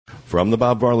From the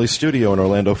Bob Varley Studio in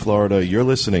Orlando, Florida, you're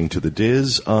listening to the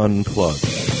Diz Unplugged.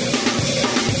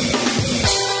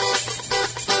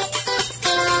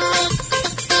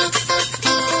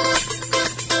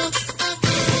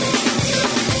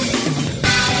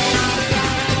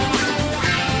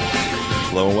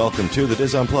 Hello and welcome to the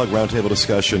Diz Unplugged Roundtable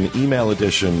Discussion Email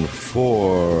Edition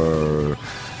for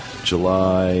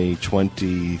July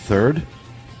 23rd.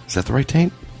 Is that the right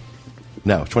date?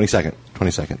 No, 22nd.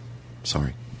 22nd.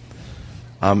 Sorry.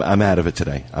 I'm out of it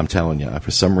today. I'm telling you.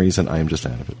 For some reason, I am just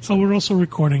out of it. So we're also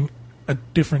recording a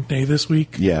different day this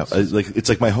week? Yeah. It's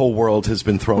like my whole world has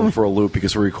been thrown for a loop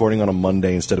because we're recording on a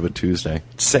Monday instead of a Tuesday.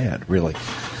 It's sad, really.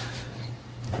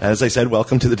 As I said,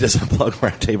 welcome to the Diz Unplugged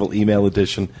Roundtable Email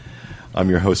Edition. I'm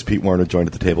your host, Pete Warner, joined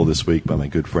at the table this week by my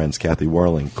good friends Kathy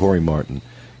Whirling, Corey Martin,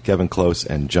 Kevin Close,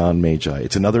 and John Magi.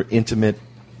 It's another intimate,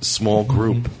 small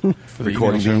group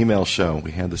recording the email show. We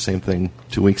had the same thing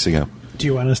 2 weeks ago. Do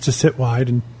you want us to sit wide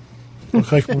and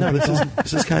look like... No,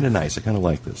 this is kind of nice. I kind of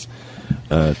like this.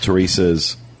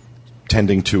 Teresa's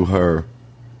tending to her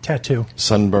tattoo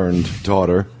sunburned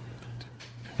daughter,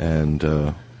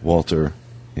 and Walter's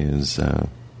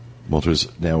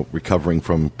now recovering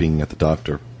from being at the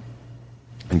doctor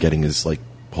and getting his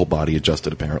whole body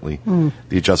adjusted. Apparently,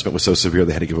 the adjustment was so severe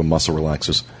they had to give him muscle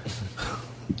relaxers.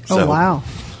 Oh wow!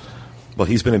 Well,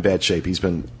 he's been in bad shape. He's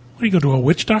been. What, you go to a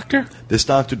witch doctor? This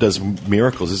doctor does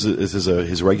miracles. This is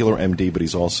his regular MD, but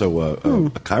he's also a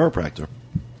chiropractor.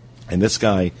 And this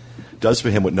guy does for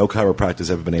him what no chiropractor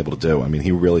has ever been able to do. I mean,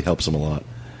 he really helps him a lot.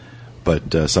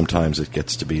 But sometimes it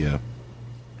gets to be a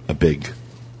big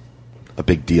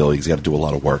deal. He's got to do a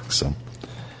lot of work. So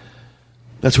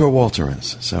that's where Walter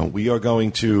is. So we are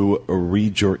going to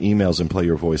read your emails and play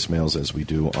your voicemails as we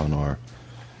do on our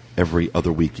every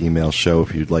other week email show.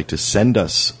 If you'd like to send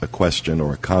us a question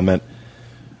or a comment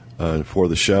for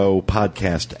the show,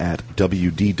 podcast at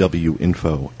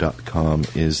wdwinfo.com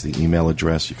is the email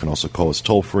address. You can also call us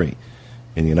toll free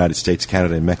in the United States,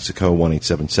 Canada, and Mexico,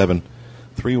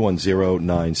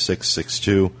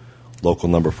 1-877-310-9662, local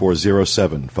number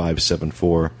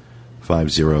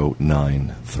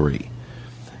 407-574-5093.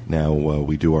 Now,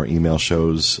 we do our email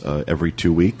shows every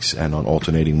 2 weeks, and on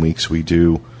alternating weeks we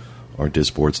do our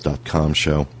Dizboards.com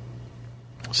show.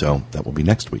 So that will be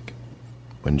next week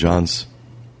when John's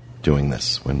doing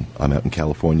this, when I'm out in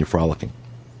California frolicking.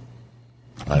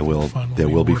 There will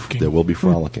be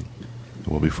frolicking.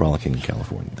 We'll be frolicking in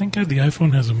California. Thank God the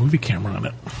iPhone has a movie camera on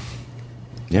it.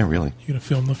 Yeah, really. You going to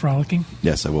film the frolicking?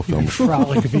 Yes, I will film the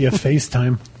frolic via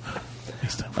FaceTime.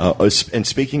 And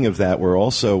speaking of that,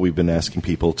 we've been asking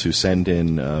people to send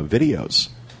in videos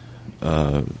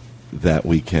that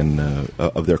we can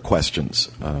of their questions.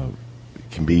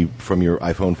 It can be from your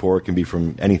iPhone 4, it can be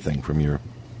from anything, from your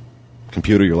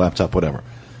computer, your laptop, whatever.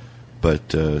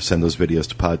 But send those videos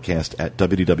to podcast at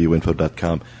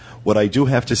wdwinfo.com. What I do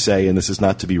have to say, and this is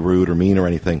not to be rude or mean or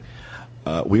anything,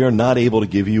 we are not able to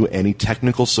give you any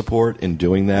technical support in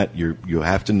doing that. You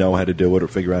have to know how to do it or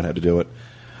figure out how to do it.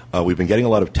 We've been getting a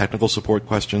lot of technical support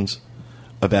questions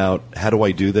about how do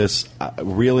I do this.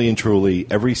 Really and truly,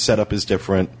 every setup is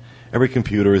different. Every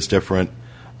computer is different.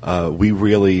 We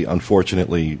really,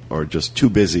 unfortunately, are just too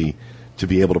busy to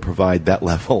be able to provide that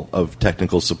level of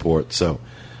technical support. So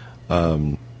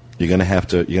you're going to have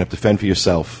to fend for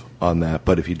yourself on that.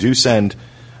 But if you do send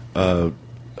a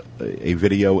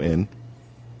video in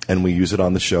and we use it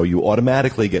on the show, you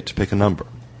automatically get to pick a number.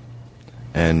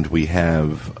 And we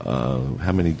have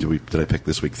how many did I pick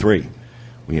this week? 3.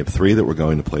 We have 3 that we're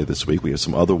going to play this week. We have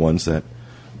some other ones that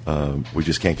we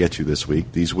just can't get to this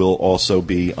week. These will also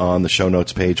be on the show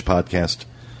notes page,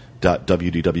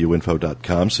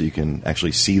 podcast.wdwinfo.com, so you can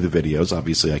actually see the videos.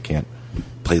 Obviously, I can't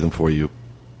play them for you,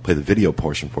 play the video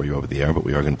portion for you over the air, but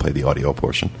we are going to play the audio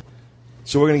portion.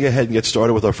 So we're going to go ahead and get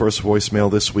started with our first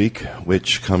voicemail this week,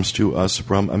 which comes to us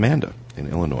from Amanda in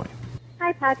Illinois.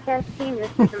 Hi, podcast team.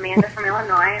 This is Amanda from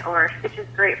Illinois, or Stitch's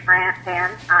great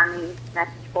fan on the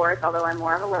message boards, although I'm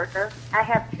more of a lurker. I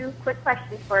have 2 quick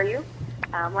questions for you.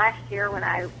 Last year when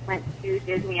I went to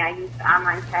Disney, I used the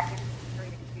online check-in. It was a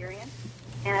great experience.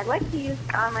 And I'd like to use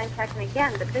the online check-in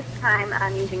again, but this time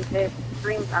I'm using the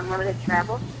Dreams Unlimited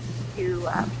Travel to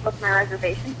book my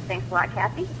reservation. Thanks a lot,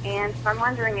 Kathy. And so I'm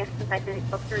wondering if, since I didn't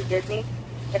book through Disney,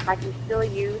 if I can still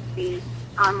use the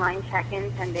online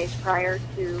check-in 10 days prior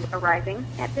to arriving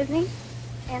at Disney.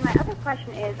 And my other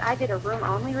question is, I did a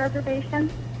room-only reservation,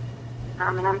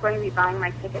 and I'm going to be buying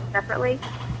my ticket separately.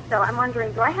 So I'm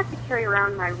wondering, do I have to carry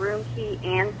around my room key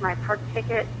and my park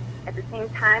ticket at the same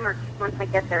time, or once I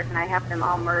get there, can I have them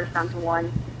all merged onto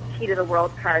one Key to the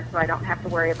World card so I don't have to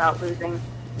worry about losing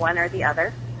one or the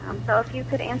other? So if you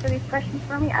could answer these questions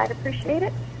for me, I'd appreciate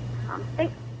it.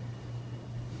 Thanks.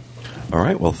 All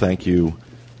right. Well, thank you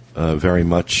very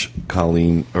much,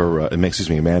 Colleen, or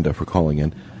Amanda, for calling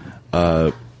in.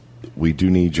 We do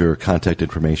need your contact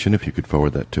information. If you could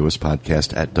forward that to us,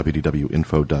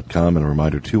 podcast@wdwinfo.com. And a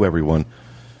reminder to everyone,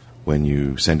 when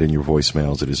you send in your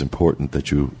voicemails, it is important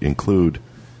that you include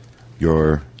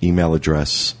your email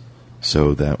address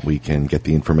so that we can get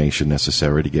the information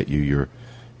necessary to get you your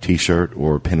T-shirt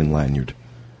or pin and lanyard.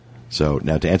 So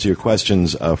now to answer your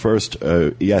questions, first,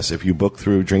 yes, if you book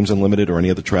through Dreams Unlimited or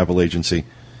any other travel agency,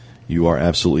 you are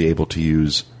absolutely able to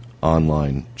use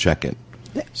online check-in.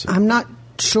 So, I'm not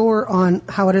sure on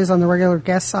how it is on the regular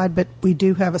guest side, but we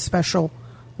do have a special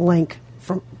link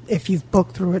from if you've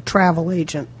booked through a travel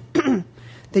agent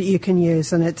that you can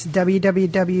use, and it's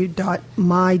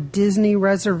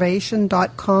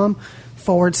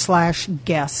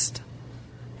www.mydisneyreservation.com/guest.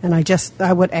 And I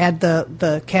would add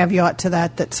the caveat to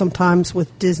that sometimes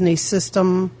with Disney's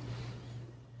system,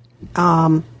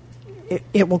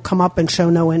 it will come up and show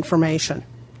no information.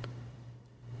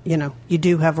 You know, you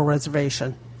do have a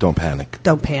reservation. Don't panic.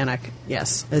 Don't panic,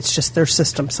 yes. It's just their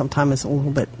system sometimes is a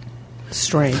little bit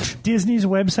strange. Disney's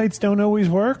websites don't always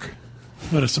work?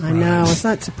 What a surprise. I know, isn't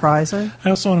that surprising? I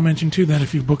also want to mention, too, that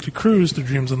if you've booked a cruise through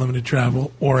Dreams Unlimited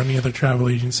Travel or any other travel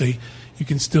agency, you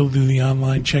can still do the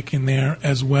online check-in there,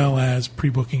 as well as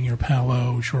pre-booking your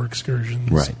Palo, shore excursions,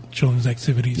 right, children's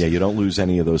activities. Yeah, you don't lose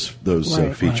any of those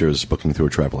right, features booking through a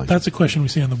travel agency. That's a question we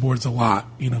see on the boards a lot.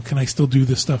 You know, can I still do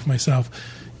this stuff myself?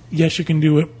 Yes, you can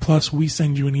do it. Plus, we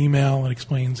send you an email that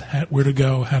explains where to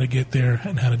go, how to get there,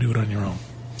 and how to do it on your own.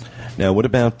 Now, what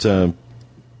about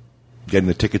getting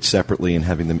the tickets separately and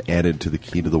having them added to the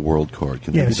Key to the World card?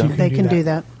 Can yes, they can do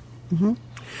that. Mm-hmm.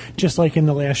 Just like in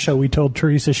the last show, we told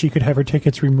Teresa she could have her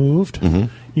tickets removed.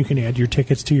 Mm-hmm. You can add your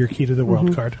tickets to your Key to the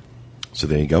World card. So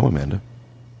there you go, Amanda.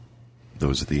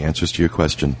 Those are the answers to your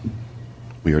question.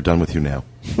 We are done with you now.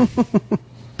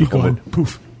 Be gone.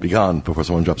 Poof. Be gone before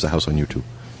someone drops a house on YouTube.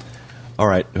 All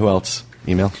right, who else?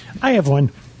 Email? I have one.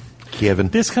 Kevin.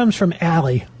 This comes from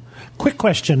Allie. Quick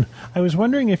question. I was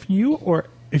wondering if you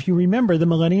remember the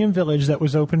Millennium Village that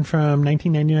was open from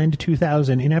 1999 to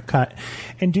 2000 in Epcot,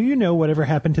 and do you know whatever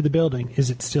happened to the building? Is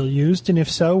it still used, and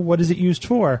if so, what is it used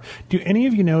for? Do any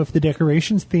of you know if the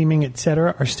decorations, theming,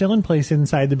 etc. are still in place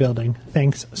inside the building?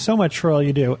 Thanks so much for all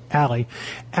you do, Allie.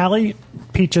 Allie,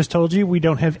 Pete just told you we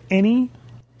don't have any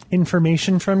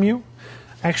information from you.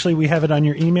 Actually, we have it on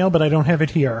your email, but I don't have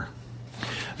it here.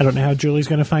 I don't know how Julie's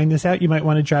going to find this out. You might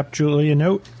want to drop Julie a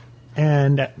note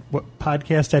and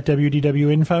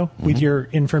podcast@WDWinfo with your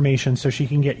information so she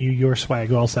can get you your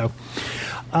swag also.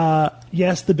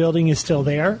 Yes, the building is still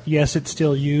there. Yes, it's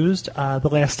still used. The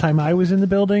last time I was in the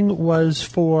building was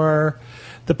for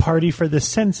the party for the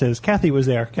Senses. Kathy was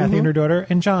there. Kathy and her daughter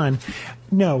and John.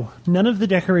 No, none of the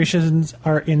decorations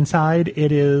are inside.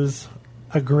 It is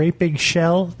a great big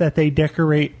shell that they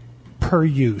decorate per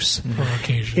use. Per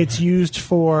occasion. It's used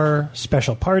for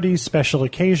special parties, special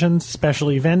occasions,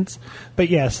 special events. But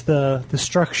yes, the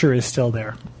structure is still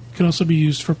there. It can also be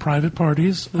used for private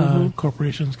parties.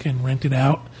 Corporations can rent it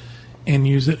out and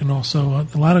use it. And also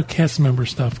a lot of cast member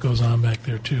stuff goes on back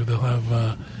there, too. They'll have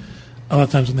a lot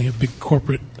of times when they have big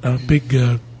corporate,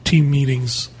 team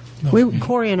meetings.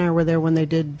 Corey and I were there when they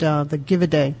did the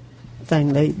Give-A-Day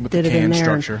thing. They with did the it in can there,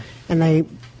 structure. and they,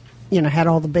 had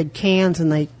all the big cans,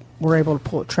 and they were able to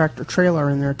pull a tractor trailer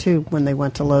in there too when they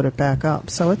went to load it back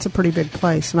up. So it's a pretty big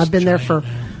place, and I've been there for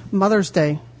Mother's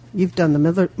Day. You've done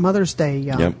the Mother's Day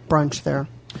brunch there.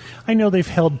 I know they've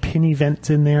held pin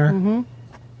events in there. Mm-hmm.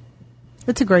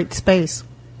 It's a great space.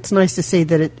 It's nice to see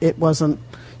that it wasn't,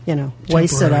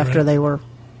 wasted after they were.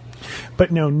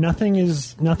 But no, nothing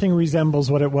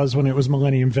resembles what it was when it was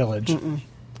Millennium Village. Mm-mm.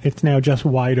 It's now just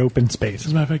wide open space.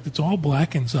 As a matter of fact, it's all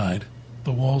black inside.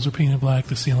 The walls are painted black,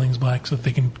 the ceiling's black, so that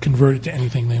they can convert it to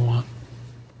anything they want.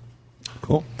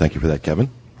 Cool. Thank you for that, Kevin.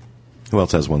 Who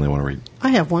else has one they want to read? I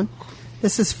have one.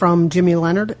 This is from Jimmy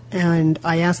Leonard, and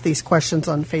I asked these questions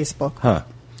on Facebook.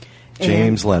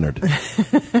 James Leonard.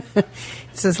 It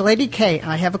says, Lady K,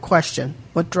 I have a question.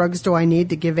 What drugs do I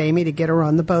need to give Amy to get her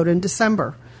on the boat in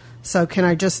December? So can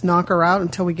I just knock her out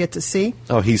until we get to sea?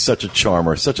 Oh, he's such a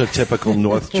charmer. Such a typical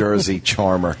North Jersey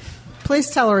charmer. Please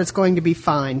tell her it's going to be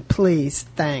fine. Please.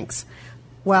 Thanks.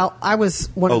 Well, I was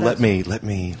one of those. Let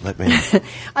me.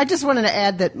 I just wanted to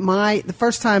add that the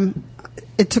first time,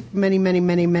 it took many, many,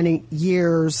 many, many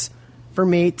years for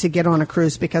me to get on a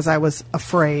cruise because I was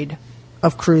afraid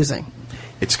of cruising.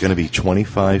 It's going to be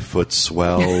 25-foot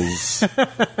swells.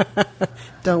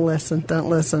 Don't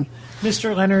listen.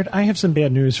 Mr. Leonard, I have some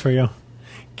bad news for you.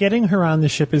 Getting her on the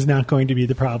ship is not going to be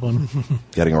the problem.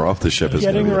 Getting her off the ship is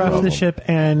Getting gonna be her the off problem. the ship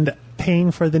and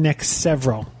paying for the next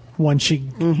several once she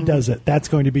does it. That's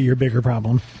going to be your bigger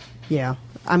problem. Yeah.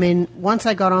 I mean, once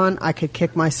I got on, I could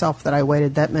kick myself that I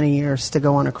waited that many years to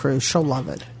go on a cruise. She'll love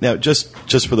it. Now, just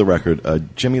for the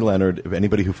record, Jimmy Leonard, if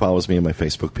anybody who follows me on my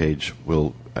Facebook page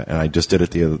will, and I just did it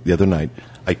the other night,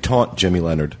 I taunt Jimmy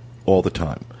Leonard all the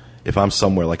time. If I'm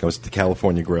somewhere, like I was at the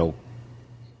California Grill,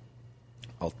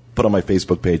 I'll put on my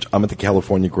Facebook page, I'm at the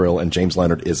California Grill, and James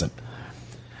Leonard isn't.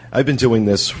 I've been doing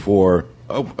this for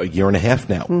a year and a half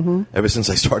now, ever since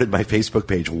I started my Facebook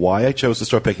page. Why I chose to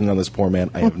start picking on this poor man,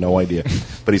 I have no idea.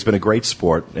 But he's been a great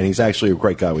sport, and he's actually a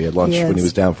great guy. We had lunch when he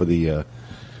was down for the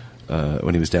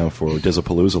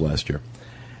Dizzapalooza last year.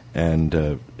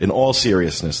 And in all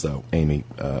seriousness, though, Amy,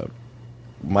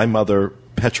 my mother,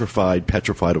 petrified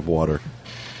of water,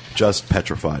 just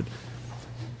petrified.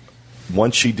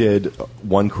 Once she did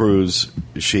one cruise,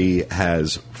 she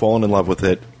has fallen in love with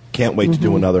it. Can't wait to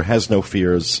do another. Has no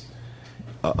fears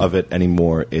of it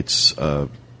anymore. It's all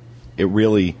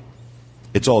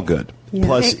good. Yeah.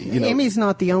 Plus, Amy's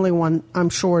not the only one, I'm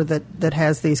sure, that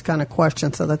has these kind of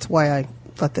questions. So that's why I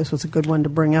thought this was a good one to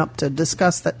bring up to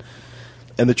discuss that.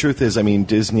 And the truth is, I mean,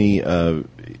 Disney, for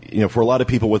a lot of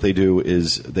people, what they do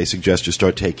is they suggest you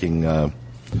start taking,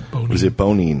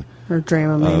 Bonine? Or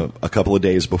Dramamine. A couple of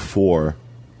days before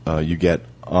you get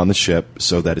on the ship,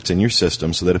 so that it's in your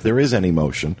system, so that if there is any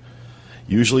motion,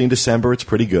 usually in December it's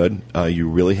pretty good. You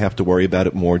really have to worry about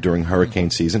it more during hurricane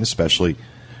season, especially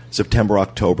September,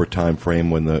 October time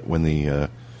frame when the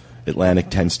Atlantic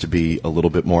tends to be a little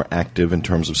bit more active in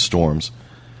terms of storms.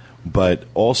 But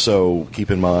also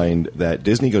keep in mind that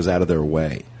Disney goes out of their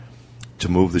way to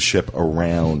move the ship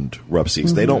around rough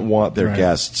seas. They don't want their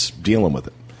guests dealing with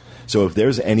it. So if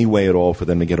there's any way at all for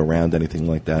them to get around anything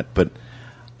like that, but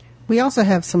we also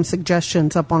have some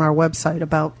suggestions up on our website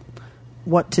about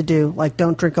what to do, like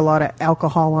don't drink a lot of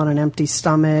alcohol on an empty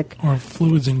stomach. Or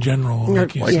fluids in general.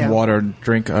 Like water, don't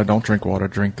drink water,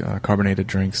 drink carbonated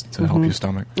drinks to help your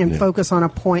stomach. And focus on a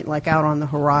point like out on the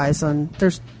horizon.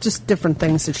 There's just different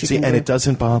things that you can do. And it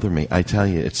doesn't bother me. I tell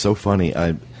you, it's so funny.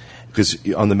 Because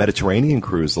on the Mediterranean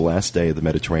cruise, the last day of the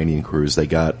Mediterranean cruise, they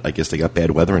got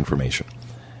bad weather information.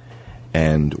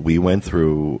 And we went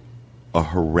through a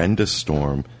horrendous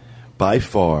storm. By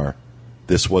far,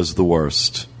 this was the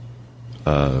worst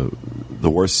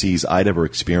seas I'd ever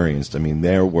experienced. I mean,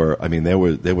 there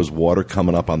was water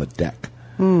coming up on the deck,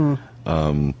 and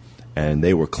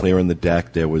they were clearing the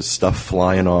deck. There was stuff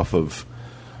flying off of,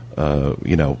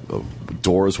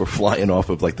 doors were flying off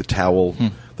of like the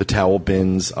towel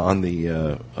bins on the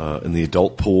in the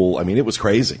adult pool. I mean, it was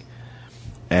crazy.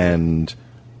 And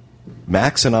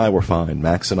Max and I were fine.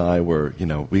 Max and I were,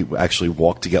 we actually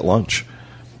walked to get lunch.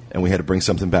 And we had to bring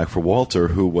something back for Walter,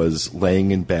 who was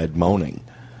laying in bed moaning.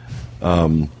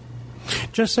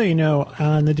 Just so you know,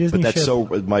 on the Disney but that's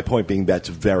ship, my point being that's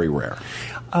very rare.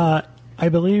 I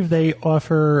believe they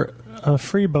offer a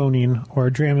free Bonine or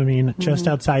Dramamine just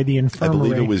outside the I infirmary.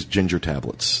 believe it was ginger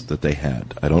tablets that they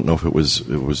had. I don't know if it was.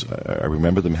 I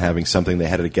remember them having something. They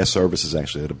had it at guest services.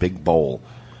 Actually, they had a big bowl.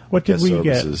 What did we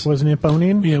get? Wasn't it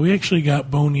Bonine? Yeah, we actually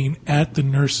got Bonine at the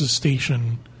nurse's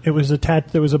station. It was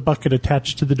attached. There was a bucket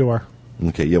attached to the door.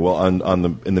 Okay, yeah. Well, in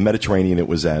the Mediterranean, it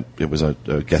was at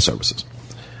guest services.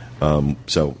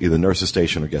 So either nurse's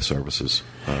station or guest services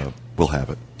will have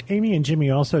it. Amy and Jimmy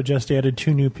also just added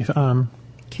 2 new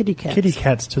kitty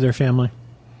cats to their family.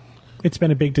 It's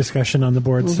been a big discussion on the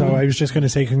board, so I was just going to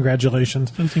say congratulations.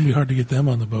 It's going to be hard to get them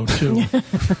on the boat too.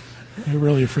 You're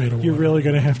really afraid of water. You're really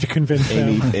going to have to convince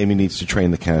them. Amy needs to train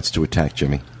the cats to attack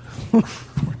Jimmy.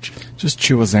 Just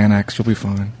chew a Xanax, you'll be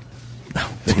fine.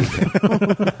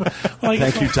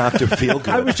 Thank you, Dr. Feelgood.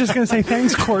 I was just going to say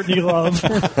thanks, Courtney Love.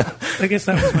 I guess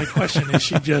that was my question. Is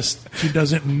she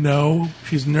doesn't know,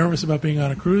 she's nervous about being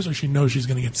on a cruise, or she knows she's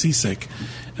going to get seasick?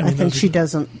 I think she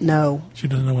doesn't know. She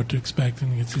doesn't know what to expect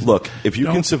and get seasick. Look, if you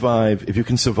can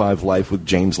survive life with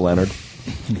James Leonard,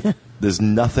 there's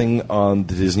nothing on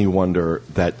the Disney Wonder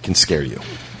that can scare you.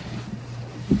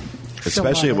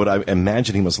 Especially what I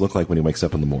imagine he must look like when he wakes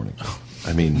up in the morning.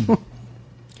 I mean...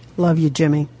 Love you,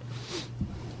 Jimmy.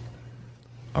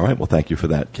 All right. Well, thank you for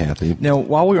that, Kathy. Now,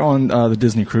 while we're on the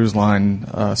Disney Cruise Line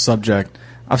subject,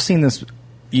 I've seen this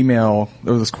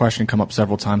this question come up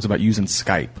several times about using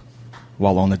Skype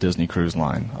while on the Disney Cruise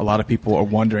Line. A lot of people are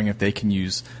wondering if they can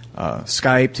use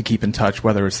Skype to keep in touch,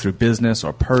 whether it's through business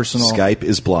or personal. Skype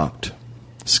is blocked.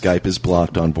 Skype is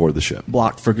blocked on board the ship.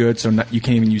 Blocked for good, so you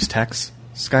can't even use text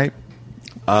Skype?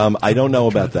 I don't know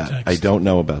about that. I don't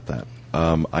know about that.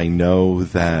 I know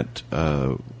that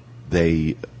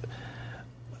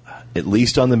at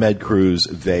least on the Med Cruise,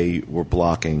 they were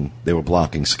blocking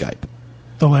Skype.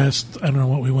 The last, I don't know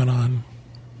what we went on,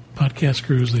 podcast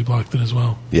cruise, they blocked it as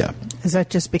well. Yeah. Is that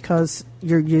just because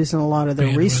you're using a lot of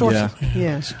their resources?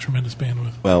 Yeah. It's tremendous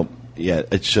bandwidth. Well, yeah,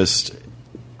 it's just,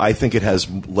 I think it has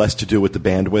less to do with the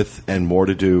bandwidth and more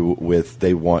to do with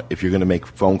if you're going to make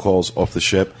phone calls off the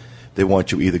ship, they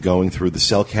want you either going through the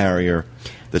cell carrier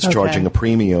that's charging a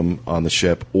premium on the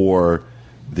ship or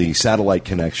the satellite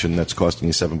connection that's costing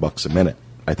you $7 a minute.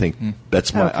 I think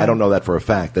that's my. I don't know that for a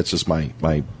fact. That's just my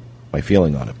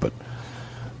feeling on it. But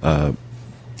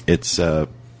it's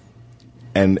and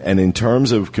in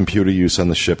terms of computer use on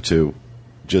the ship too,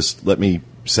 just let me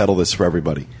settle this for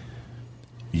everybody.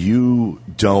 You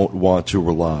don't want to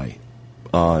rely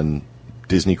on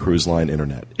Disney Cruise Line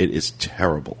internet. It is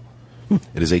terrible.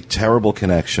 It is a terrible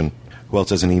connection. Who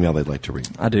else has an email they'd like to read?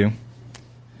 I do.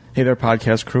 Hey there,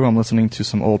 podcast crew. I'm listening to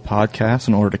some old podcasts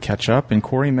in order to catch up, and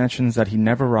Corey mentions that he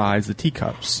never rides the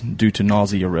teacups due to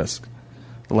nausea risk.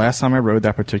 The last time I rode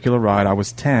that particular ride, I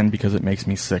was 10 because it makes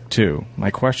me sick too.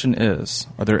 My question is,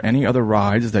 are there any other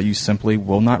rides that you simply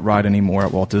will not ride anymore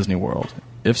at Walt Disney World?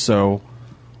 If so,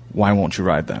 why won't you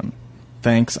ride them?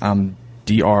 Thanks, I'm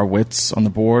DR Witz on the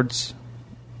boards,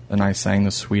 and I sang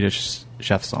the Swedish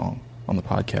Chef song on the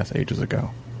podcast ages ago.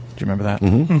 Do you remember that?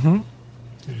 Mm-hmm.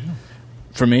 Mm-hmm. Yeah.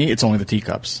 For me, it's only the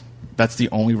teacups. That's the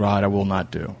only ride I will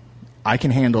not do. I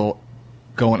can handle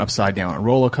going upside down on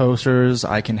roller coasters.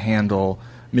 I can handle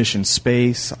Mission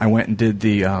Space. I went and did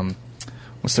the,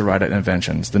 what's the ride at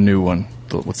Inventions? The new one.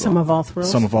 Some of All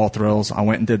Thrills? Some of All Thrills. I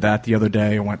went and did that the other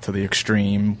day. I went to the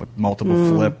Extreme with multiple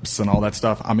flips and all that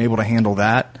stuff. I'm able to handle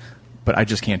that, but I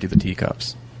just can't do the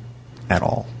teacups at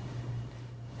all.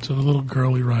 So the little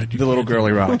girly ride. The little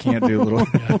girly ride. I can't do little...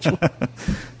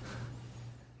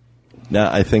 No,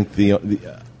 I think the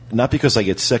not because I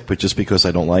get sick, but just because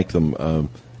I don't like them.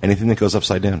 Anything that goes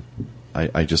upside down,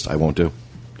 I won't do.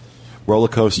 Roller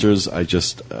coasters,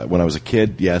 when I was a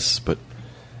kid, yes, but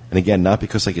and again, not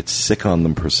because I get sick on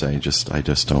them per se. I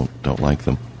just don't like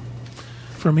them.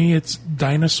 For me, it's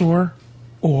Dinosaur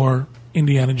or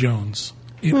Indiana Jones.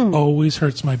 It always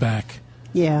hurts my back.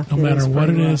 Yeah. No matter what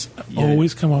it is, I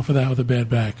always come off of that with a bad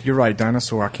back. You're right,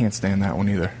 Dinosaur. I can't stand that one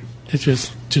either. It's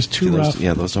just too rough.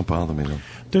 Those don't bother me, though.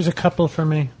 There's a couple for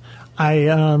me.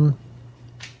 I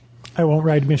won't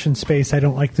ride Mission Space. I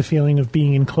don't like the feeling of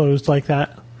being enclosed like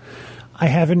that. I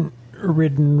haven't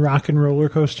ridden Rock and Roller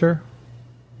Coaster.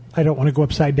 I don't want to go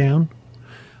upside down.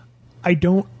 I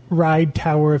don't ride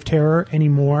Tower of Terror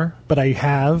anymore, but I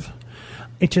have.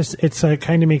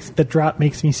 The drop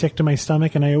makes me sick to my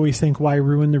stomach, and I always think, why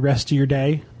ruin the rest of your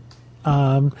day?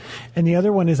 And the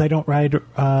other one is I don't ride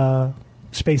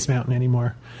Space Mountain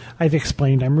anymore. I've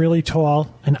explained I'm really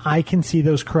tall, and I can see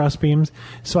those cross beams,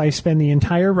 so I spend the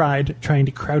entire ride trying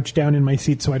to crouch down in my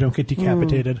seat so I don't get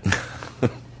decapitated.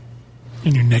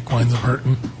 And your neck winds up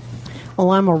hurting.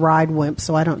 Well, I'm a ride wimp,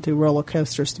 so I don't do roller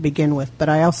coasters to begin with. But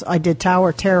I did Tower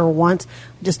of Terror once.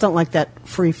 I just don't like that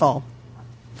free fall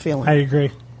feeling. I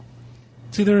agree.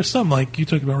 See, there are some, like you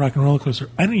talked about Rock and Roller Coaster.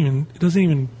 It doesn't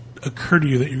even occur to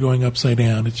you that you're going upside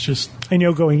down. It's just... I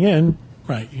know going in.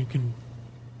 Right, you can...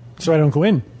 So I don't go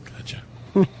in. Gotcha.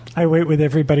 I wait with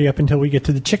everybody up until we get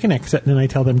to the chicken exit, and then I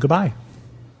tell them goodbye.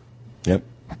 Yep.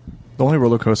 The only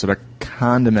roller coaster that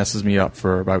kind of messes me up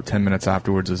for about 10 minutes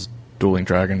afterwards is Dueling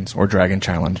Dragons or Dragon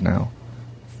Challenge now.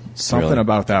 Something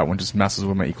about that one just messes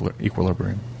with my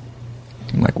equilibrium.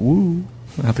 I'm like, woo.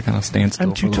 I have to kind of stand still.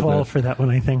 I'm too tall for that one,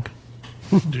 I think.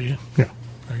 Do you? Yeah.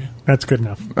 Are you? That's good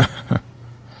enough.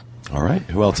 All right.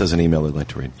 Who else has an email they'd like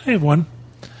to read? I have one.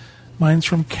 Mine's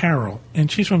from Carol,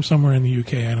 and she's from somewhere in the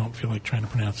UK. I don't feel like trying to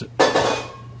pronounce it.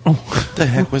 Oh, what the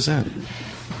heck was that?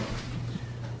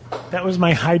 That was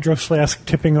my hydro flask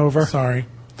tipping over. Sorry.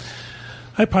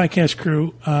 Hi, podcast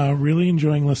crew. Really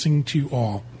enjoying listening to you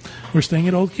all. We're staying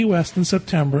at Old Key West in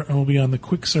September, and we'll be on the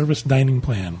quick service dining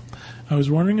plan. I was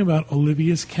wondering about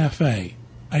Olivia's Cafe.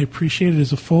 I appreciate it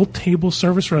as a full table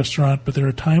service restaurant, but are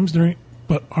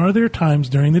there times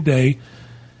during the day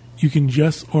you can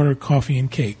just order coffee and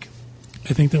cake?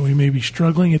 I think that we may be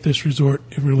struggling at this resort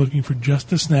if we're looking for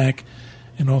just a snack,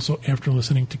 and also after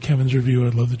listening to Kevin's review,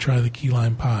 I'd love to try the key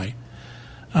lime pie.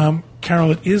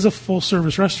 Carol, it is a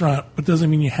full-service restaurant, but doesn't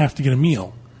mean you have to get a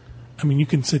meal. I mean, you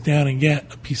can sit down and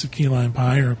get a piece of key lime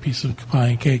pie or a piece of pie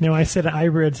and cake. No, I said I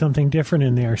read something different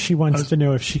in there. She wants to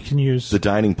know if she can use... The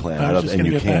dining plan, and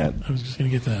you can't. I was just going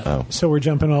to get that. Oh. So we're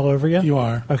jumping all over you? You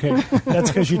are. Okay.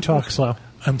 That's because you talk slow.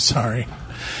 I'm sorry.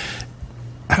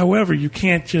 However, you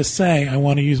can't just say, I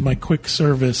want to use my quick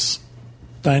service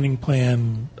dining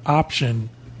plan option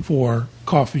for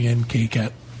coffee and cake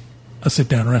at a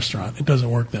sit-down restaurant. It doesn't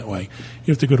work that way.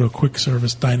 You have to go to a quick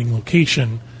service dining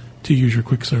location to use your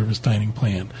quick service dining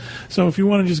plan. So if you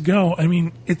want to just go, I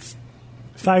mean, it's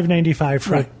 $5.95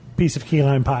 for Right. a piece of key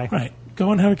lime pie. right.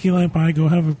 Go and have a key lime pie. Go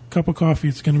have a cup of coffee.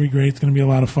 It's going to be great. It's going to be a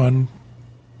lot of fun.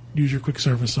 Use your quick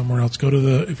service somewhere else. Go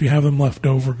to if you have them left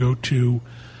over, go to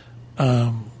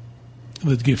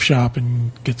the gift shop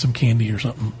and get some candy or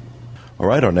something. All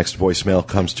right, our next voicemail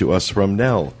comes to us from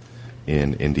Nell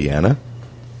in Indiana.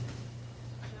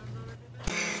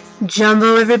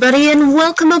 Jumbo, everybody, and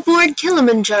welcome aboard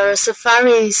Kilimanjaro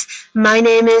Safaris. My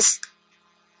name is...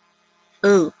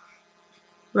 Ooh,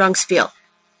 wrong spiel.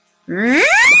 Hey,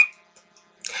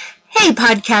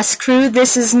 podcast crew,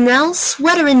 this is Nell,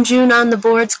 sweater in June on the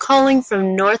boards, calling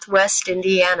from Northwest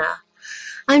Indiana.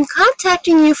 I'm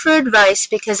contacting you for advice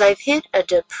because I've hit a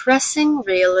depressing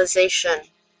realization.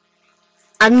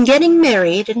 I'm getting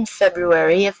married in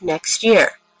February of next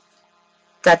year.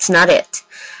 That's not it.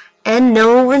 And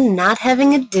no, we're not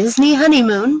having a Disney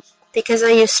honeymoon, because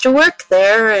I used to work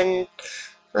there, and,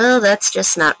 well, that's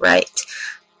just not right.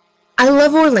 I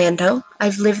love Orlando.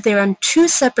 I've lived there on 2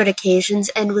 separate occasions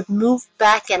and would move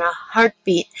back in a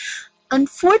heartbeat.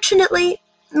 Unfortunately,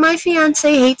 my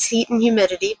fiancé hates heat and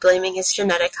humidity, blaming his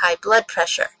genetic high blood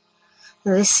pressure.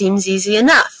 This seems easy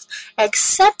enough,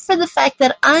 except for the fact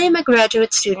that I am a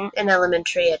graduate student in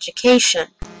elementary education.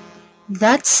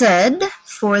 That said,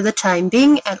 for the time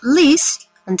being, at least,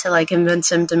 until I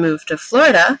convince him to move to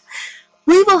Florida,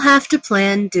 we will have to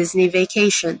plan Disney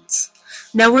vacations.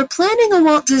 Now, we're planning a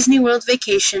Walt Disney World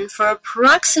vacation for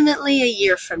approximately a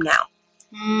year from now,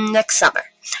 next summer,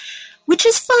 which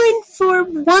is fine for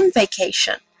one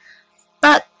vacation.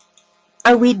 But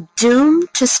are we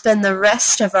doomed to spend the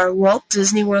rest of our Walt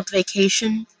Disney World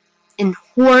vacation in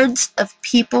hordes of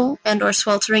people and or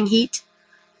sweltering heat?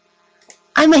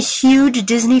 I'm a huge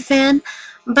Disney fan,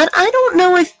 but I don't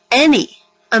know if any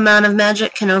amount of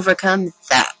magic can overcome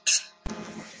that.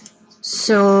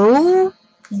 So,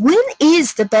 when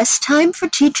is the best time for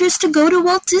teachers to go to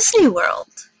Walt Disney World?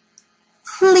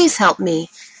 Please help me.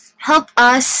 Help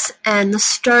us and the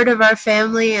start of our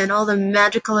family and all the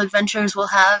magical adventures we'll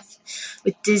have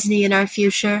with Disney in our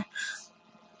future.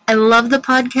 I love the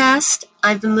podcast.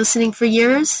 I've been listening for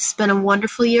years. It's been a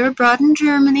wonderful year abroad in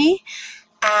Germany.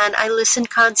 And I listened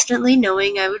constantly,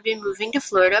 knowing I would be moving to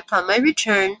Florida upon my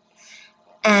return.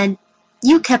 And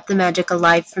you kept the magic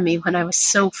alive for me when I was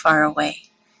so far away.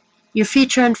 Your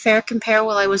feature on Fair Compare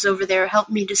while I was over there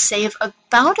helped me to save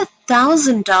about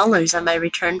 $1,000 on my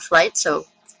return flight, so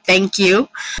thank you.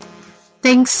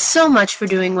 Thanks so much for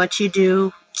doing what you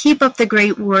do. Keep up the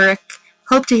great work.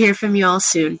 Hope to hear from you all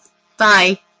soon.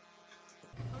 Bye.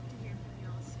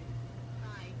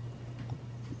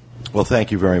 Well,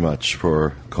 thank you very much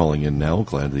for calling in, Nell.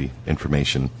 Glad the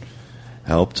information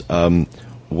helped.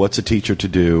 What's a teacher to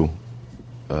do?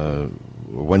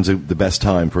 When's the best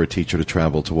time for a teacher to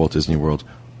travel to Walt Disney World?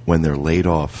 When they're laid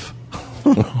off.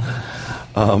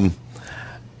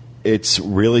 It's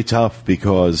really tough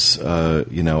because,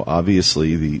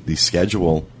 obviously the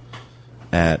schedule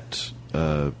at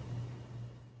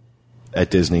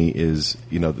Disney is,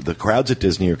 the crowds at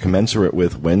Disney are commensurate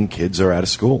with when kids are out of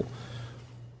school.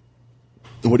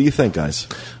 What do you think, guys?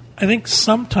 I think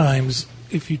sometimes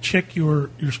if you check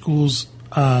your schools,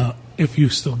 if you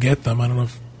still get them, I don't know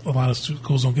if a lot of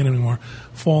schools don't get them anymore,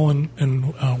 fall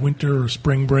and winter or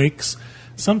spring breaks,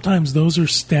 sometimes those are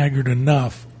staggered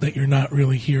enough that you're not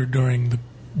really here during the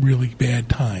really bad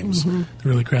times, the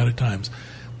really crowded times.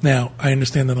 Now, I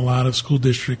understand that a lot of school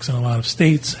districts and a lot of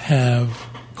states have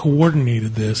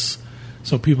coordinated this,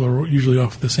 so people are usually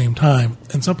off at the same time,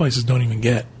 and some places don't even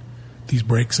get these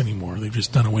breaks anymore. They've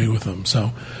just done away with them.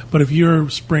 So, but if your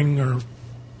spring or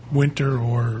winter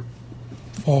or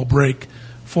fall break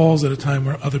falls at a time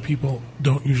where other people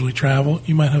don't usually travel,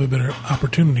 you might have a better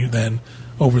opportunity then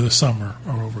over the summer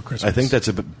or over Christmas. I think that's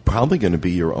probably going to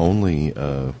be your only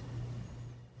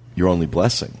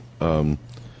blessing.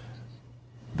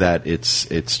 That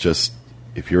it's just,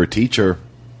 if you're a teacher,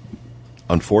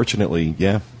 unfortunately,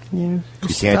 you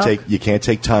can't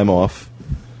take time off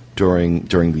during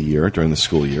the year, during the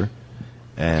school year,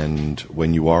 and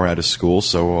when you are out of school,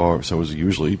 so is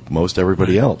usually most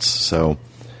everybody else. So,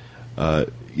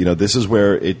 this is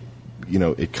where it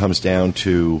comes down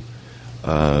to,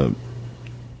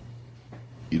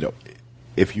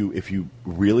 if you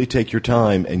really take your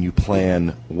time and you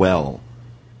plan well,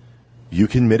 you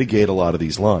can mitigate a lot of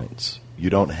these lines. You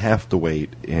don't have to wait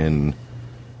in,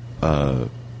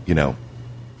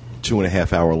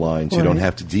 2.5-hour lines. Right. You don't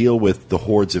have to deal with the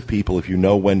hordes of people if you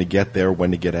know when to get there,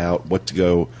 when to get out, what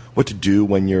to do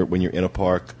when you're in a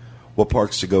park, what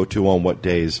parks to go to on what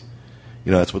days.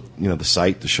 That's what the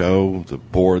site, the show, the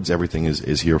boards, everything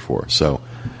is here for. So,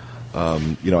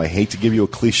 I hate to give you a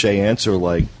cliche answer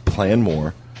like plan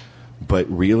more, but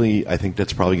really, I think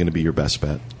that's probably going to be your best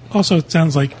bet. Also, it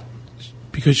sounds like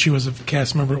because she was a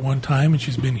cast member at one time and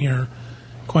she's been here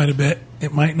quite a bit,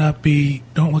 it might not be.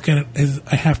 Don't look at it as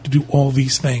I have to do all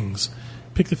these things.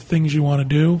 Pick the things you want to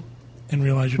do, and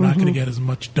realize you're not going to get as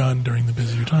much done during the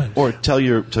busier times. Or tell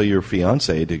your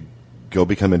fiance to go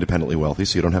become independently wealthy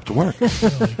so you don't have to work.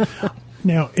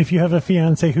 Now, if you have a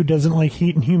fiance who doesn't like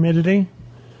heat and humidity,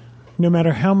 no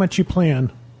matter how much you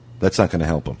plan, that's not going to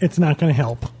help him. It's not going to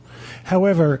help.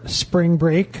 However, spring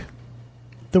break,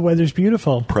 the weather's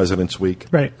beautiful. President's Week.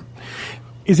 Right.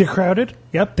 Is it crowded?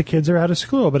 Yep, the kids are out of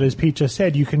school. But as Pete just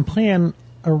said, you can plan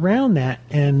around that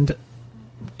and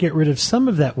get rid of some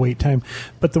of that wait time,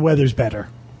 but the weather's better.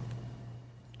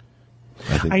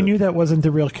 I knew that wasn't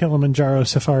the real Kilimanjaro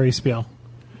Safari Spiel.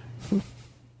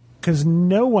 Because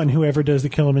no one who ever does the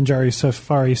Kilimanjaro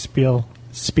Safari Spiel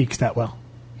speaks that well.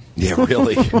 Yeah,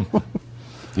 really.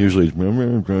 Usually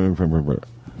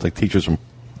it's like teachers from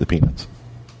the Peanuts.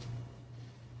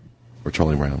 Or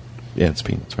Charlie Brown. Yeah, it's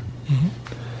Peanuts, right?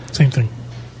 Mm-hmm. Same thing.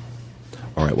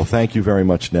 All right, well, thank you very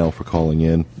much, Nell, for calling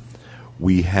in.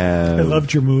 We have... I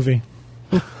loved your movie.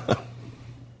 Who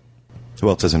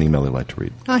else has an email they'd like to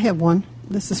read? I have one.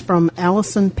 This is from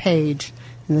Allison Page,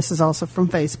 and this is also from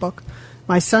Facebook.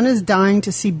 My son is dying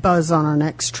to see Buzz on our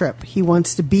next trip. He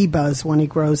wants to be Buzz when he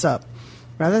grows up.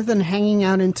 Rather than hanging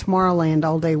out in Tomorrowland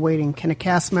all day waiting, can a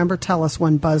cast member tell us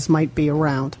when Buzz might be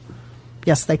around?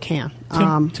 Yes, they can.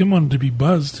 Tim wanted to be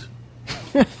buzzed.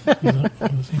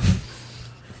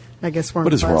 I guess we're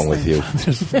what is wrong with you?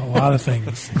 There's a lot of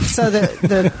things. So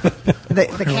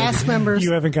the cast members...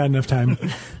 You haven't got enough time.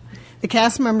 The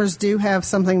cast members do have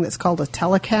something that's called a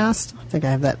telecast. I think I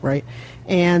have that right.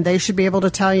 And they should be able to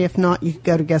tell you. If not, you can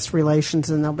go to guest relations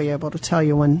and they'll be able to tell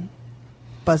you when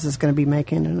Buzz is going to be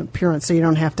making an appearance, so you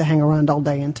don't have to hang around all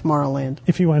day in Tomorrowland.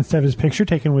 If he wants to have his picture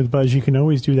taken with Buzz, you can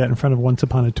always do that in front of Once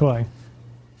Upon a Toy.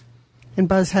 And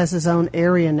Buzz has his own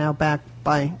area now back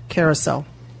by Carousel.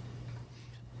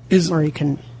 Where you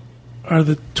can... Are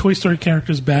the Toy Story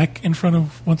characters back in front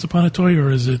of Once Upon a Toy, or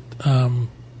is it the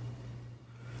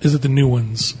new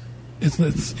ones?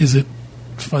 Is it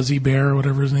Fuzzy Bear or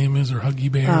whatever his name is, or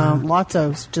Huggy Bear?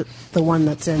 Lotso's the one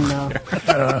that's in...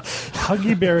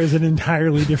 Huggy Bear is an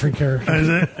entirely different character. Is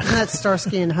it? Isn't that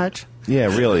Starsky and Hutch?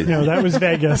 Yeah, really. No, that was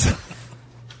Vegas.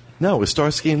 No, it was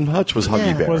Starsky and Hutch was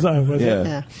Huggy Bear. Was it?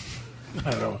 Yeah.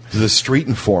 I don't know. The Street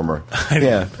Informer. I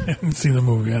didn't see the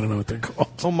movie. I don't know what they're called.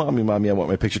 Oh, mommy, I want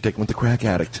my picture taken with the crack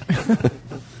addict.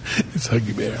 It's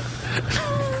Huggy Bear.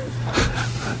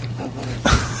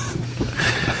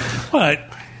 What?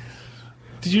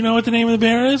 Did you know what the name of the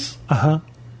bear is? Uh-huh.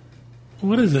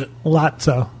 What is it?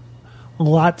 Lotso.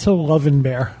 Lotso Lovin'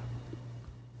 Bear.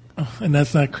 Oh, and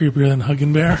that's not creepier than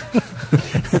Huggin' Bear?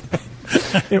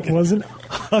 It wasn't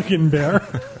Huggin' Bear.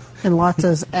 And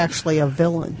Lotso's actually a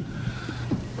villain.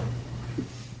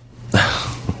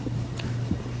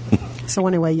 So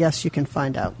anyway, yes, you can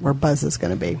find out where Buzz is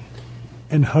going to be.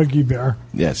 And Huggy Bear.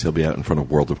 Yes, he'll be out in front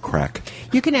of World of Crack.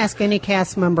 You can ask any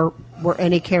cast member where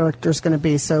any character is going to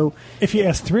be. So if you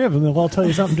ask three of them, they'll all tell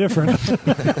you something different.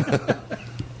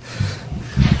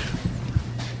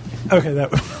 Okay,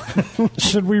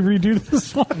 should we redo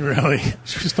this one? Really?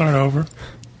 Should we start over?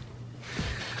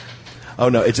 Oh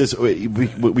no! It's just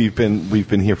we've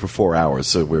been here for 4 hours,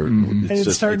 so we're. And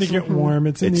it's starting to get warm.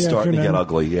 It's starting to get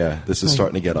ugly. Yeah, this is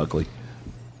starting to get ugly.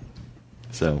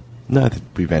 So no, I think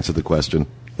we've answered the question.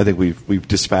 I think we've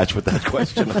dispatched with that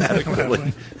question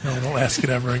adequately. No, don't ask it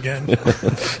ever again.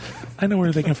 I know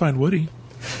where they can find Woody.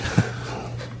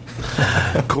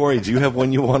 Corey, do you have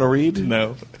one you want to read?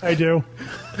 No, I do.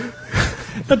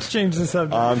 Let's change the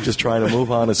subject. I'm just trying to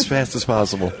move on as fast as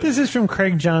possible. This is from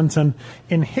Craig Johnson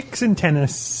in Hickson,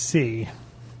 Tennessee.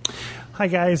 Hi,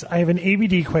 guys. I have an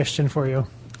ABD question for you.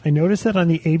 I noticed that on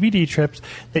the ABD trips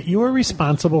that you are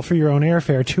responsible for your own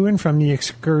airfare to and from the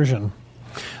excursion.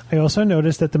 I also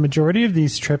noticed that the majority of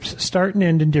these trips start and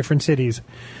end in different cities.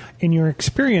 In your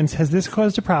experience, has this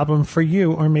caused a problem for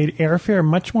you or made airfare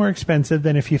much more expensive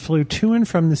than if you flew to and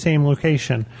from the same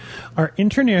location? Are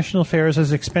international fares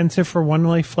as expensive for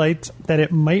one-way flights that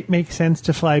it might make sense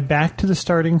to fly back to the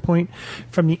starting point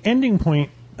from the ending point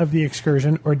of the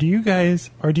excursion, or do you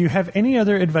have any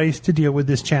other advice to deal with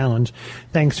this challenge?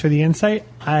 Thanks for the insight.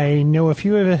 I know a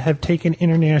few of you have taken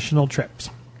international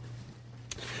trips.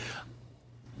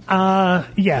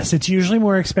 Yes, it's usually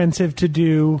more expensive to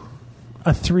do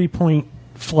a 3-point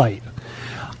flight.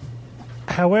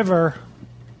 However,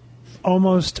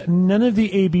 almost none of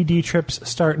the ABD trips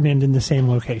start and end in the same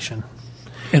location.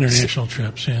 International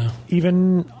trips, yeah.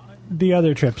 Even the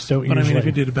other trips don't But usually. I mean, if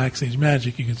you did a Backstage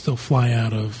Magic, you could still fly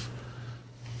out of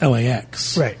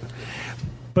LAX. Right.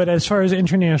 But as far as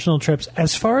international trips,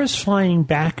 as far as flying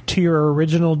back to your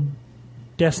original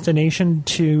destination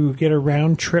to get a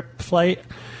round trip flight,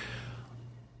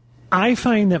 I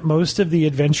find that most of the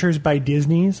Adventure by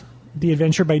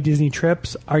Disney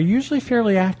trips are usually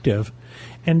fairly active.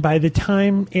 And by the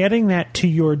time adding that to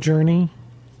your journey,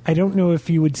 I don't know if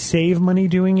you would save money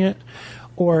doing it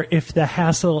or if the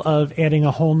hassle of adding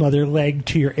a whole nother leg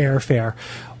to your airfare.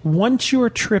 Once your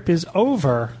trip is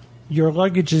over, your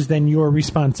luggage is then your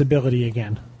responsibility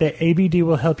again. The ABD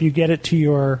will help you get it to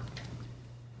your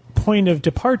point of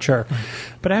departure.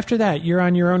 But after that, you're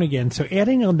on your own again. So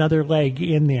adding another leg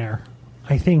in there,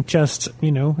 I think just,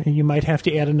 you might have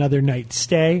to add another night's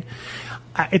stay.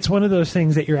 It's one of those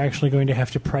things that you're actually going to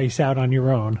have to price out on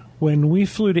your own. When we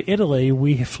flew to Italy,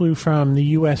 we flew from the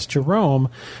U.S. to Rome,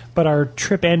 but our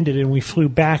trip ended and we flew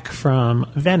back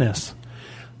from Venice.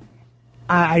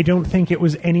 I don't think it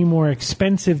was any more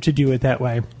expensive to do it that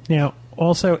way. Now,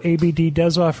 also, ABD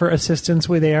does offer assistance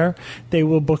with air. They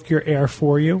will book your air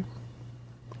for you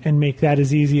and make that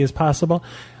as easy as possible.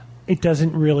 It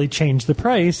doesn't really change the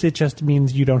price. It just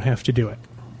means you don't have to do it.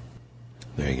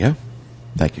 There you go.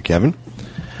 Thank you, Kevin.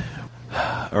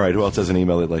 All right, who else has an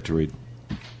email they'd like to read?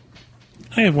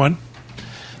 I have one.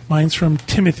 Mine's from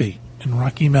Timothy in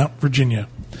Rocky Mount, Virginia.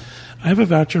 I have a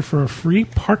voucher for a free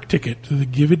park ticket to the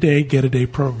Give a Day, Get a Day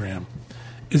program.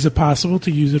 Is it possible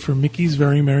to use it for Mickey's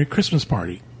Very Merry Christmas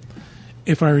Party?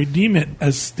 If I redeem it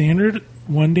as standard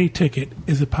one-day ticket,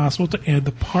 is it possible to add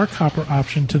the park hopper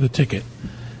option to the ticket?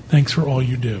 Thanks for all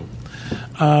you do.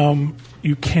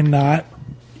 You cannot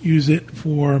use it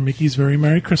for Mickey's Very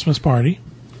Merry Christmas Party.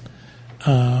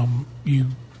 You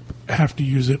have to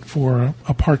use it for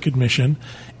a park admission.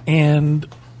 And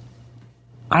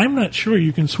I'm not sure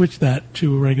you can switch that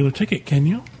to a regular ticket, can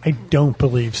you? I don't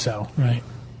believe so. Right.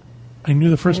 I knew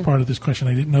the first part of this question.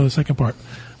 I didn't know the second part.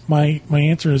 My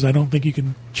answer is I don't think you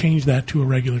can change that to a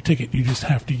regular ticket. You just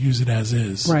have to use it as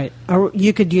is. Right. Or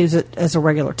you could use it as a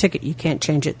regular ticket. You can't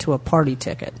change it to a party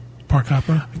ticket. Park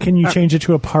hopper? Can you change it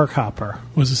to a park hopper?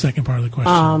 Was the second part of the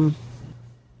question.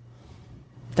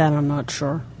 That I'm not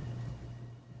sure.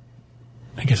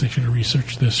 I guess I should have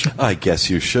researched this. I guess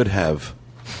you should have.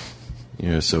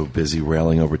 You're so busy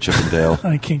railing over Chippendale.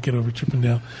 I can't get over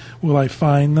Chippendale. Will I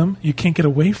find them? You can't get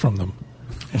away from them.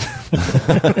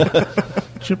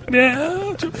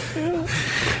 Chippendale.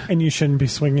 And you shouldn't be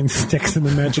swinging sticks in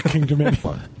the Magic Kingdom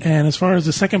anymore. And as far as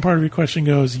the second part of your question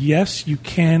goes, yes, you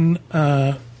can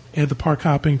add the park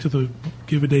hopping to the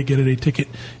Give a Day, Get a Day ticket.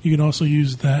 You can also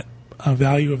use that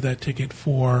value of that ticket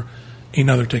for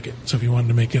another ticket. So if you wanted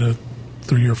to make it a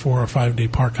 3 or 4 or 5 day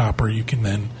park hopper, you can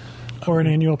then... Or an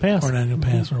annual pass. Or an annual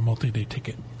pass or a multi-day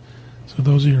ticket. So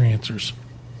those are your answers.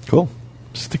 Cool.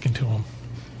 Sticking to them.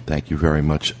 Thank you very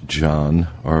much, John.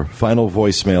 Our final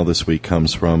voicemail this week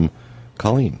comes from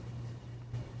Colleen.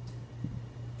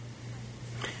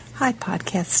 Hi,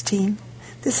 podcast team.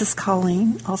 This is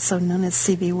Colleen, also known as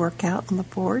CB Workout on the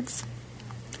boards.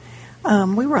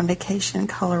 We were on vacation in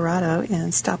Colorado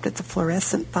and stopped at the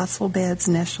Fluorescent Fossil Beds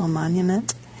National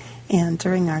Monument. And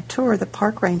during our tour, the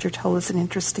park ranger told us an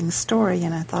interesting story,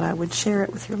 and I thought I would share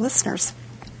it with your listeners.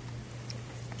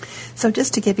 So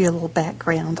just to give you a little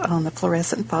background on the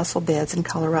Fluorescent Fossil Beds in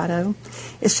Colorado,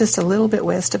 it's just a little bit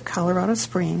west of Colorado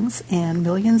Springs, and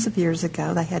millions of years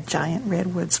ago they had giant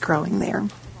redwoods growing there.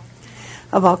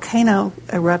 A volcano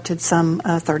erupted some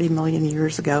 30 million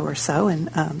years ago or so, and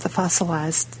the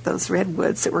fossilized those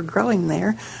redwoods that were growing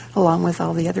there, along with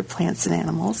all the other plants and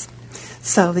animals.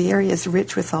 So the area is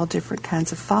rich with all different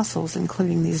kinds of fossils,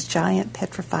 including these giant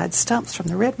petrified stumps from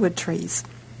the redwood trees.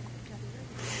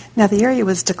 Now, the area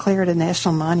was declared a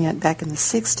national monument back in the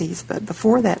 60s, but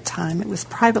before that time it was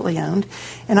privately owned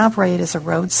and operated as a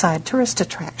roadside tourist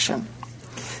attraction.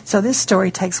 So this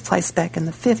story takes place back in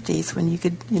the 50s when you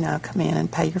could, come in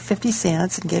and pay your 50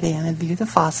 cents and get in and view the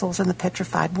fossils and the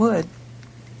petrified wood.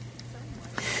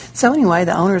 So anyway,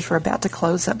 the owners were about to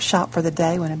close up shop for the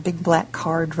day when a big black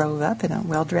car drove up and a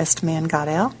well-dressed man got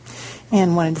out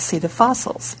and wanted to see the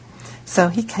fossils. So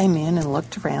he came in and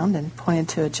looked around and pointed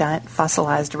to a giant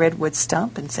fossilized redwood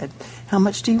stump and said, "How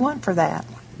much do you want for that?"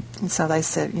 And so they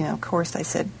said, of course they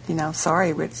said, "Sorry,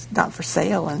 it's not for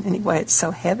sale. And anyway, it's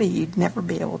so heavy you'd never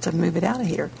be able to move it out of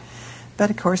here." But,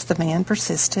 of course, the man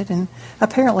persisted and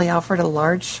apparently offered a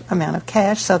large amount of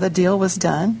cash, so the deal was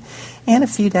done. And a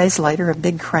few days later, a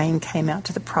big crane came out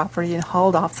to the property and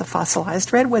hauled off the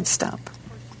fossilized redwood stump.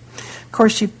 Of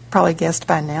course, you've probably guessed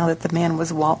by now that the man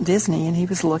was Walt Disney, and he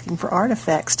was looking for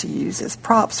artifacts to use as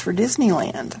props for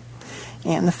Disneyland.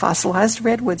 And the fossilized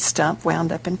redwood stump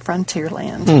wound up in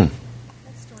Frontierland.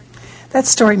 That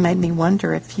story made me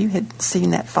wonder if you had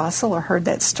seen that fossil or heard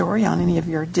that story on any of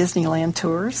your Disneyland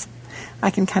tours.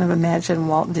 I can kind of imagine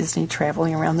Walt Disney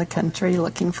traveling around the country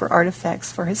looking for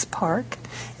artifacts for his park.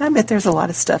 And I bet there's a lot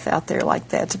of stuff out there like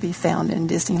that to be found in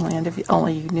Disneyland if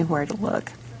only you knew where to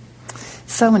look.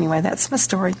 So anyway, that's my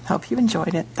story. Hope you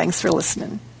enjoyed it. Thanks for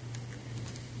listening.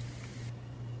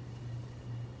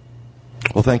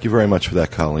 Well, thank you very much for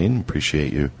that, Colleen.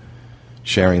 Appreciate you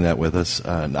sharing that with us.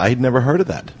 I had never heard of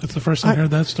that. That's the first time I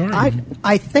heard that story.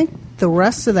 I think the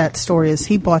rest of that story is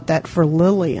he bought that for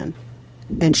Lillian,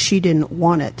 and she didn't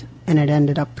want it, and it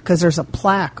ended up, because there's a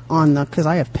plaque on because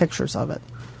I have pictures of it,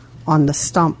 on the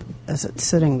stump as it's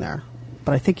sitting there.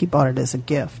 But I think he bought it as a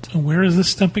gift. And where is this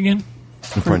stump again?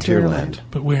 In Frontierland.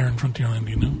 But where in Frontierland,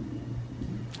 do you know?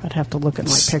 I'd have to look at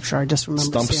my picture. I just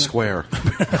remember Stump seeing Square.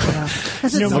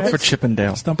 Look for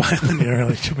Chippendale. Stump Island, yeah,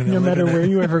 like Chippendale. No matter where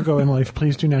you ever go in life,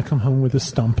 please do not come home with a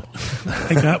stump.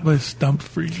 I got my stump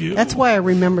for you. That's why I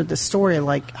remembered the story.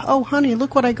 Like, oh, honey,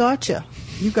 look what I got you.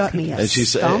 You got me a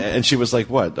stump. And she was like,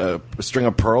 "What? A string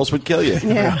of pearls would kill you."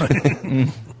 Yeah.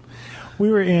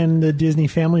 We were in the Disney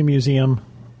Family Museum,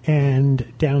 and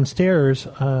downstairs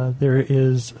there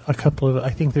is a couple of, I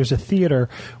think there's a theater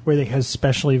where they have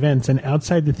special events, and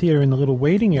outside the theater in the little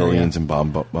waiting area, Billions and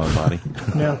Body.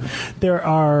 no, there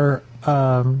are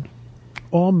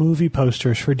all movie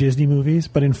posters for Disney movies,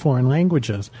 but in foreign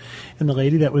languages. And the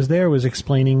lady that was there was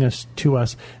explaining to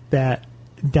us that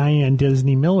Diane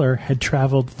Disney Miller had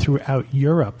traveled throughout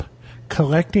Europe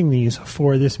collecting these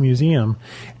for this museum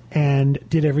and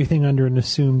did everything under an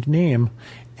assumed name,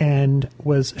 and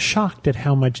was shocked at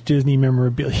how much Disney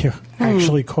memorabilia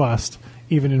actually cost,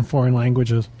 even in foreign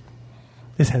languages.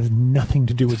 This has nothing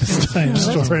to do with the same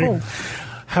story. Cool.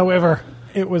 However,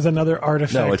 it was another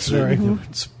artifact. No, it's story.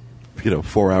 it's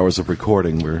 4 hours of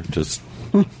recording. We're just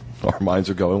our minds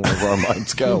are going wherever our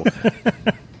minds go.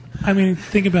 I mean,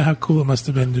 think about how cool it must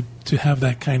have been to have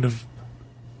that kind of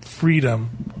freedom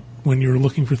when you were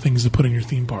looking for things to put in your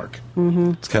theme park.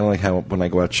 Mm-hmm. It's kind of like how when I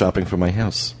go out shopping for my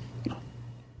house.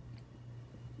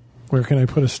 Where can I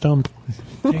put a stump?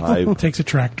 Takes a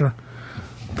tractor.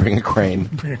 Bring a crane.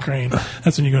 Bring a crane.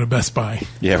 That's when you go to Best Buy.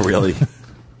 Yeah, really.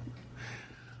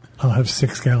 I'll have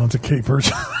 6 gallons of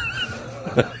capers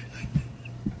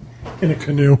in a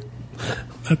canoe.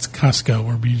 That's Costco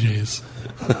or BJ's.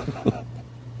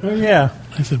 Oh, yeah.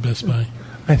 I said Best Buy.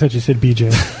 I thought you said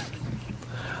BJ.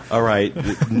 All right.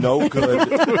 No good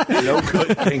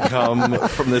can come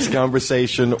from this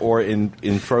conversation or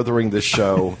in furthering this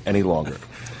show any longer.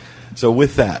 So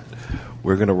with that,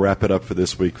 we're going to wrap it up for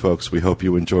this week, folks. We hope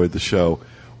you enjoyed the show.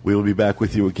 We will be back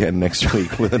with you again next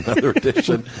week with another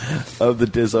edition of the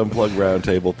Diz Unplugged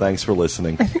Roundtable. Thanks for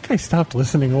listening. I think I stopped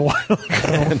listening a while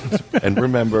ago. And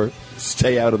remember,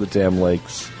 stay out of the damn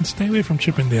lakes. And stay away from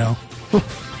Chippendale.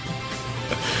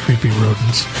 Creepy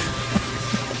rodents.